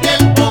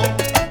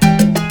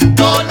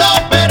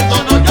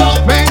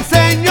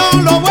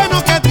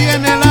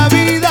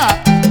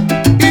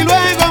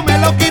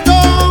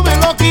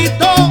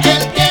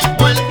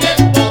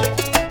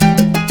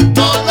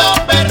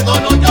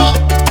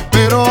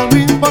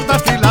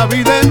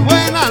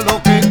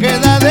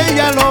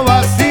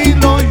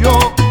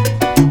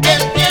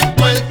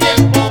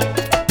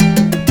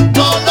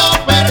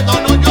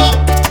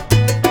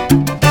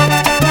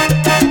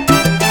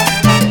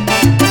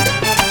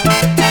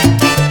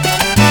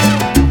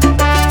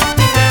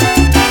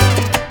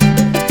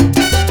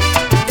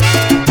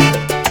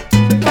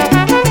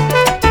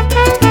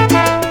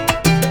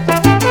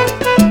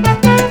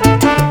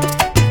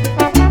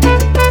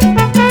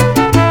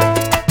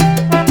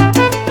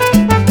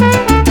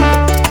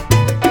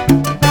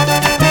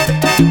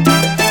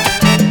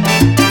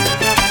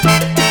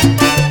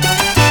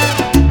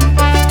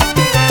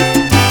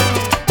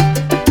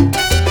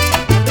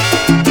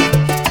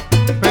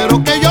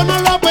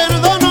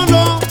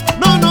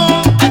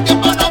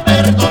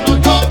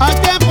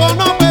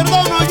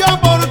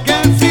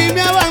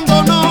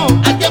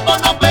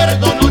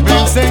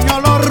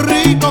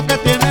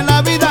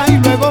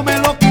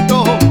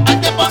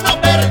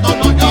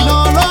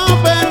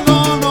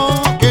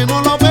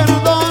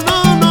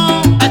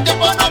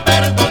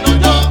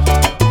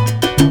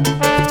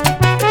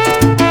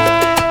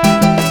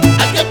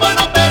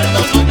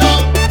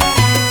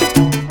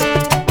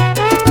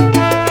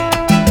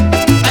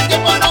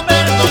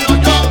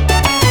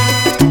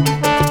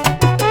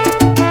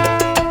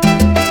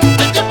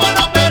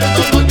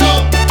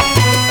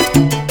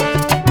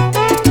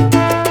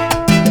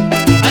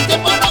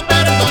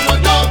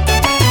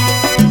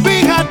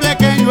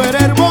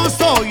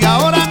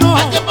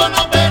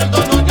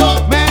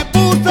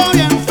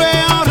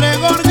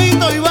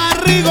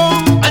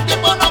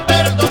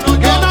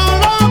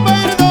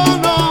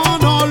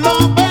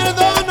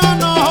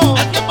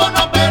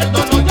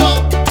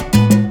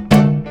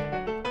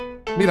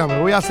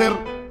 voy a hacer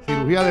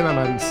cirugía de la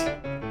nariz,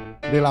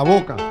 de la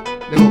boca,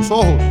 de los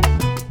ojos.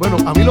 Bueno,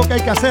 a mí lo que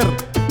hay que hacer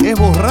es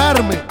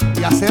borrarme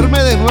y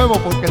hacerme de nuevo,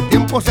 porque el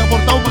tiempo se ha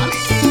portado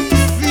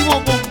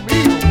malísimo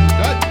conmigo,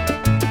 muchachos.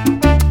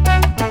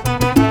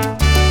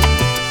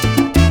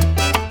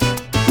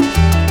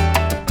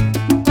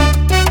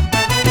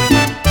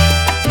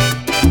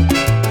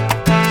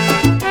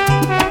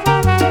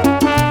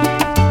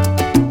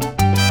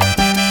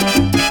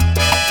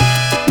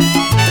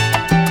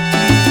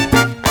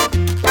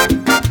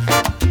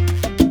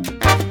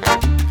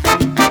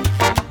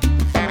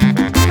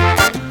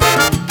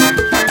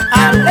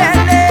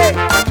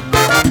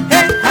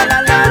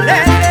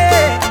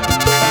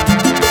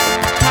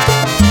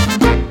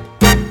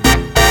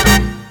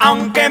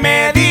 Aunque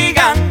me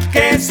digan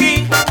que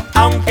sí,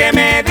 aunque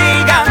me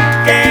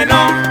digan que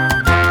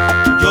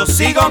no, yo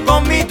sigo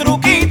con mi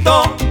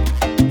truquito,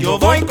 yo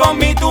voy con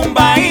mi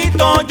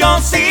tumbadito, yo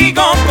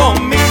sigo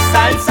con mi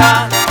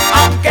salsa.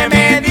 Aunque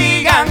me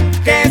digan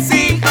que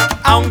sí,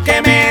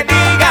 aunque me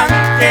digan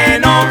que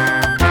no,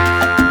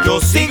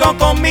 yo sigo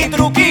con mi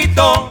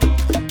truquito,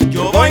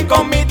 yo voy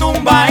con mi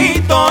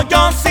tumbadito,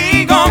 yo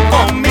sigo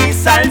con mi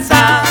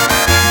salsa.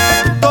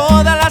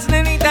 Todas las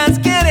nenitas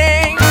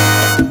quieren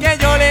que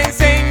yo le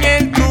enseñe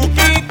el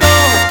truquito,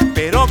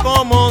 pero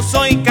como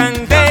soy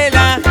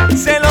candela,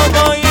 se lo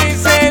doy y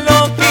se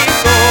lo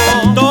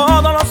quito.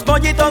 Todos los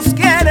pollitos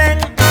quieren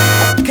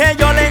que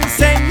yo le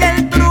enseñe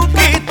el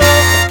truquito,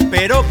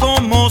 pero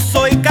como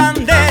soy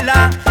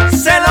candela,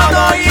 se lo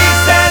doy y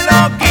se lo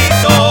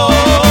quito.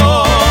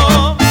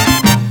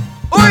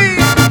 ¡Uy!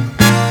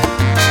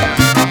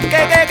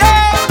 ¿Qué?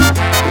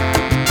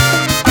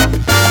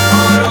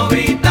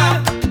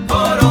 Jorobita,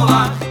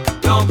 joroba,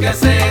 lo que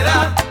se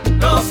da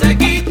no se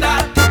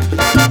quita.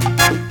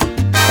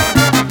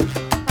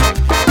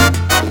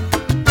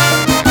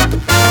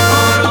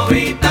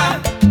 Jorobita,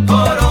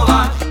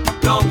 joroba,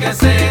 lo que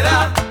se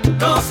da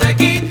no se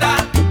quita.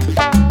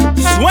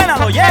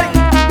 Suénalo, Jerry,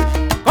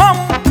 con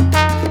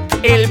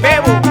el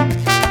bebo.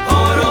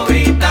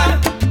 Jorobita,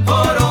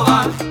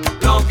 joroba,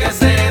 lo que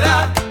se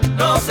da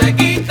no se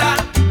quita.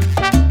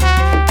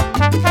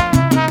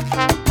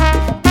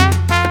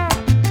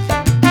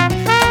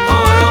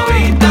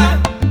 Jorobita,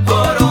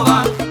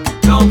 joroba,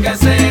 lo que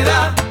se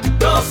da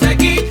no se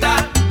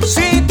quita.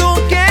 Si tú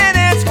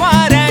quieres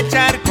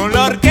guarachar con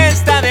la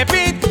orquesta de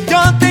Pete,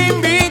 yo te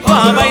invito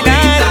a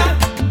bailar.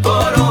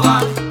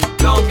 Joroba,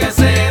 lo que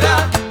se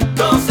da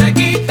no se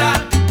quita.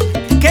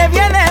 Que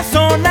viene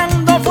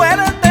sonando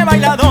fuerte,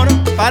 bailador,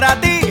 para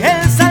ti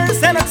el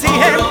salsero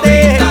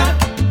exigente.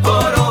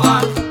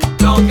 Joroba,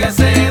 lo que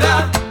se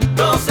da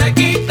no se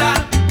quita.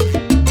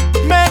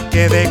 Me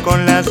quedé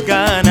con las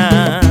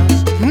ganas,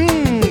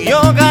 y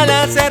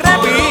ojalá se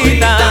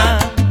repita.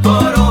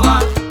 Joroba,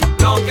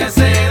 lo que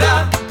se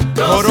da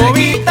no se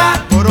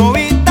quita.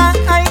 Jorobita,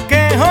 hay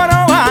que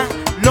jorobar,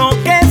 lo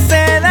que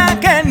se da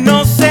que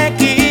no se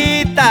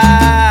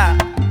quita.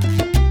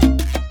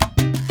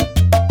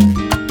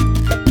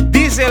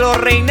 Díselo,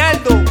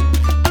 Reinaldo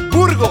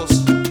Burgos.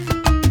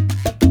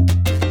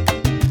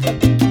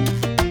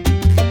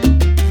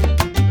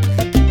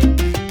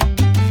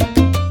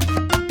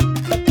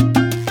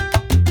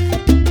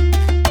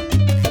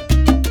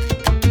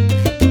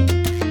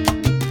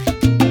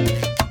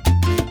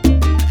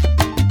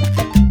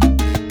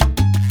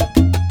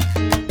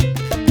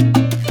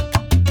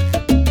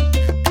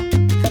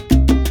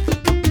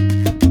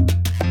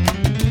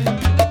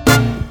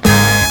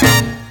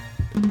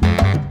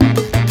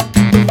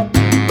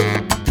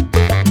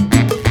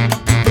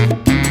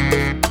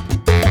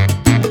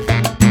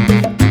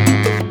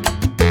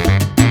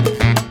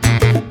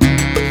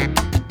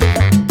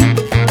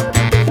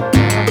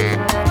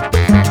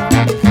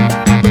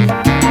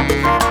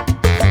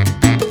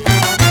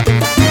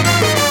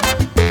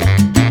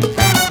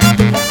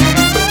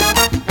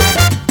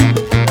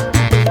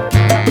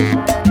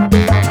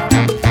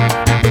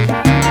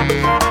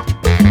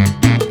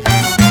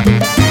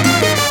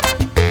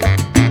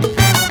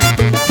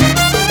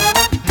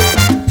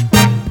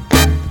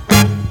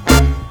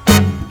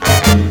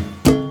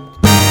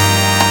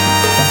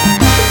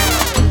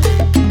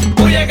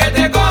 Oye que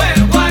te coge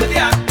el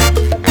guardia.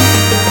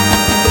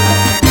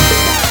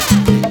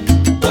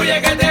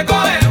 Oye que te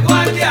coge el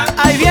guardia.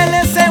 Ahí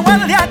viene ese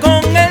guardia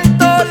con el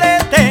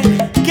tolete,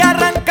 que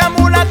arranca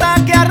mulata,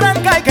 que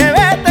arranca y que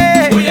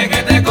vete. Oye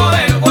que te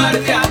coge el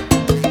guardia.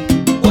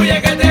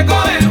 Oye que te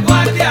coge el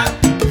guardia.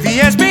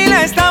 10.000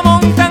 está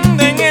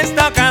montando en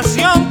esta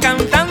ocasión,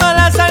 cantando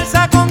la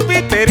salsa con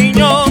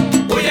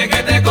Piteriñón. Oye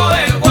que te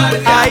coge el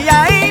guardia. Ay,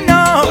 ay,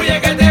 no.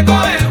 Oye que te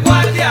coge el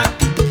guardia.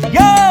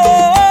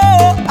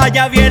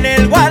 Allá viene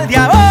el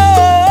guardia,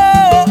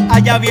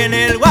 allá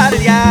viene el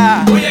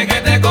guardia. Oye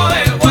que te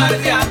coge el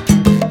guardia.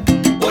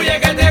 Oye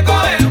que te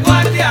coge el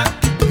guardia.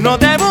 No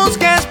te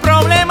busques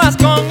problemas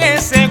con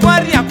ese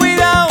guardia,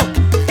 cuidado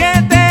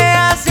que te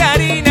hace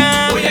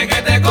harina. Oye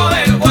que te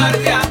coge el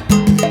guardia.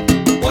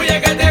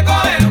 Oye que te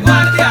coge el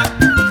guardia.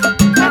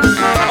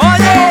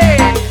 Oye,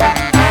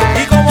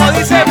 y como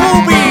dice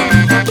Pupi,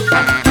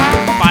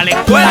 pa' la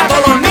escuela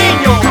todos los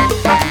niños.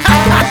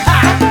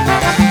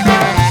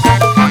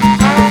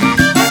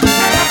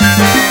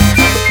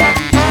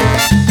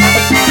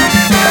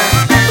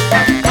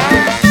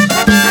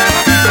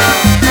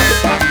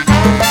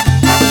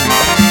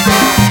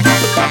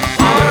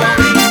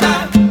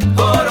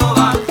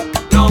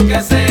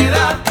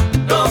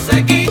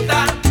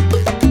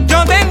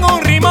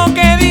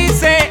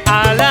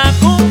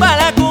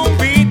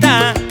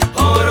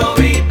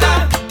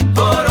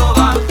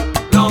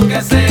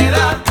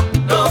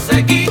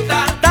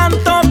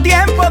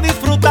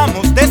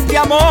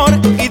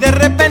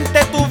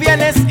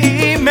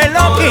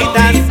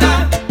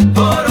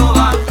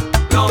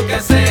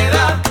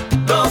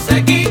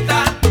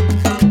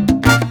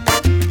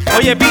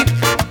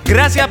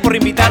 gracias por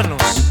invitarnos.